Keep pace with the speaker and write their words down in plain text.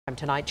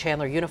Tonight,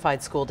 Chandler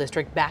Unified School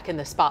District back in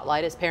the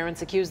spotlight as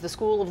parents accuse the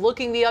school of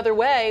looking the other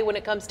way when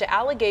it comes to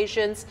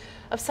allegations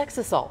of sex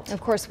assault.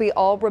 Of course, we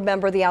all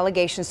remember the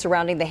allegations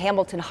surrounding the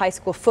Hamilton High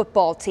School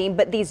football team,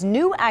 but these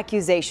new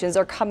accusations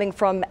are coming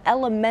from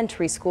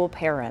elementary school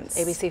parents.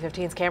 ABC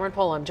 15's Cameron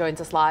Pullum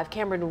joins us live.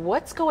 Cameron,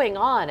 what's going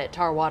on at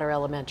Tarwater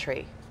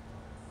Elementary?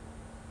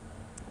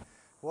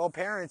 Well,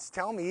 parents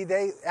tell me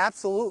they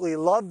absolutely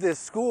love this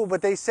school,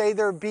 but they say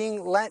they're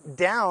being let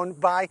down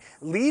by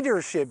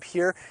leadership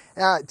here,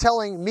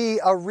 telling me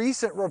a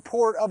recent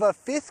report of a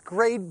 5th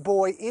grade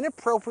boy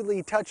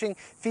inappropriately touching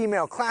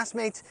female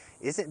classmates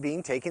isn't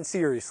being taken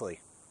seriously.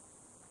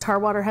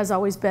 Tarwater has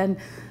always been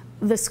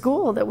the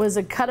school that was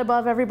a cut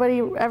above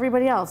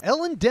everybody else.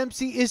 Ellen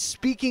Dempsey is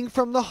speaking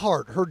from the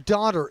heart. Her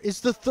daughter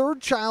is the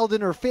 3rd child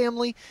in her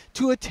family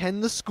to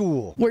attend the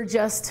school. We're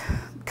just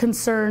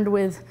concerned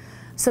with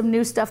some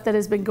new stuff that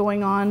has been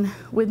going on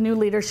with new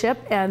leadership,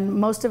 and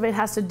most of it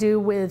has to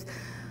do with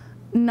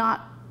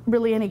not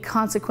really any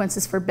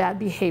consequences for bad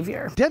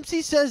behavior.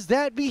 Dempsey says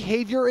that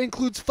behavior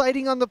includes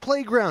fighting on the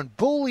playground,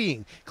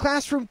 bullying,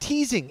 classroom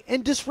teasing,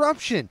 and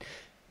disruption.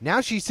 Now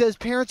she says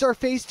parents are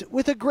faced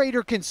with a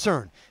greater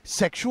concern: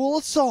 sexual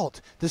assault.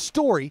 The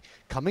story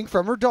coming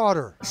from her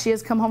daughter. She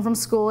has come home from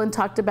school and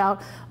talked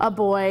about a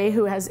boy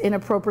who has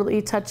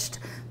inappropriately touched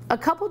a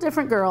couple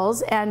different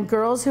girls, and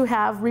girls who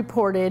have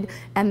reported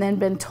and then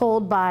been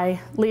told by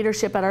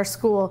leadership at our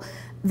school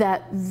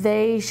that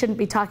they shouldn't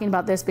be talking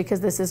about this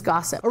because this is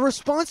gossip. A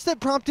response that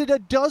prompted a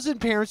dozen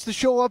parents to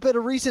show up at a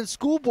recent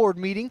school board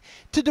meeting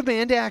to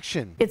demand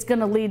action. It's going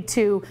to lead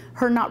to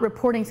her not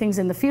reporting things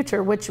in the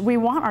future, which we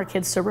want our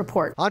kids to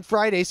report. On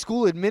Friday,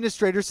 school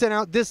administrators sent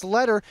out this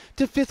letter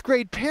to 5th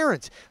grade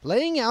parents,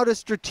 laying out a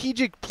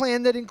strategic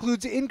plan that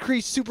includes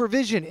increased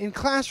supervision in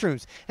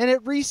classrooms and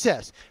at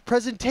recess,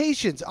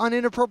 presentations on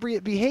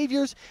inappropriate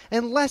behaviors,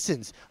 and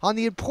lessons on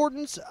the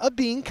importance of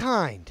being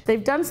kind.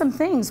 They've done some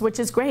things, which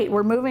is great.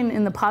 We're moving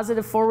in the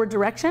positive forward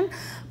direction,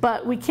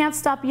 but we can't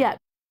stop yet.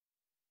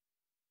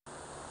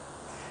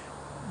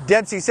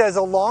 Dempsey says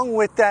along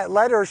with that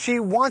letter, she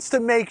wants to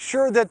make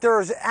sure that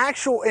there's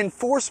actual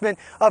enforcement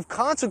of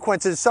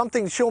consequences,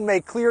 something she'll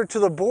make clear to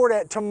the board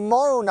at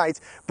tomorrow night's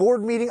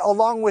board meeting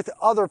along with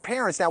other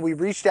parents. Now, we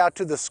reached out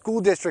to the school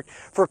district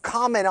for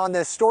comment on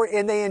this story,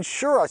 and they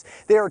assure us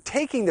they are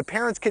taking the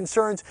parents'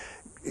 concerns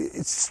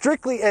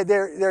strictly.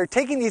 They're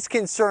taking these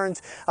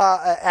concerns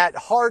at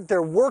heart.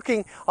 They're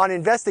working on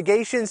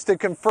investigations to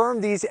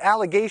confirm these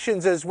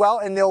allegations as well,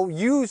 and they'll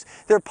use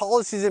their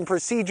policies and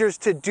procedures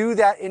to do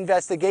that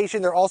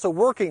investigation. They're also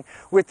working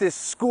with this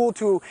school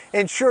to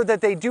ensure that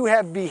they do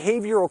have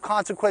behavioral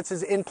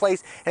consequences in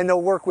place, and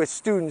they'll work with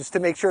students to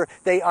make sure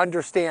they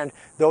understand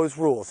those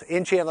rules.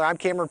 In Chandler, I'm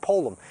Cameron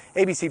Pullum,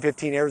 ABC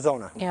 15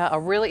 Arizona. Yeah, a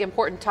really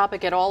important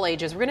topic at all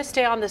ages. We're going to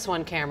stay on this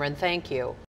one, Cameron. Thank you.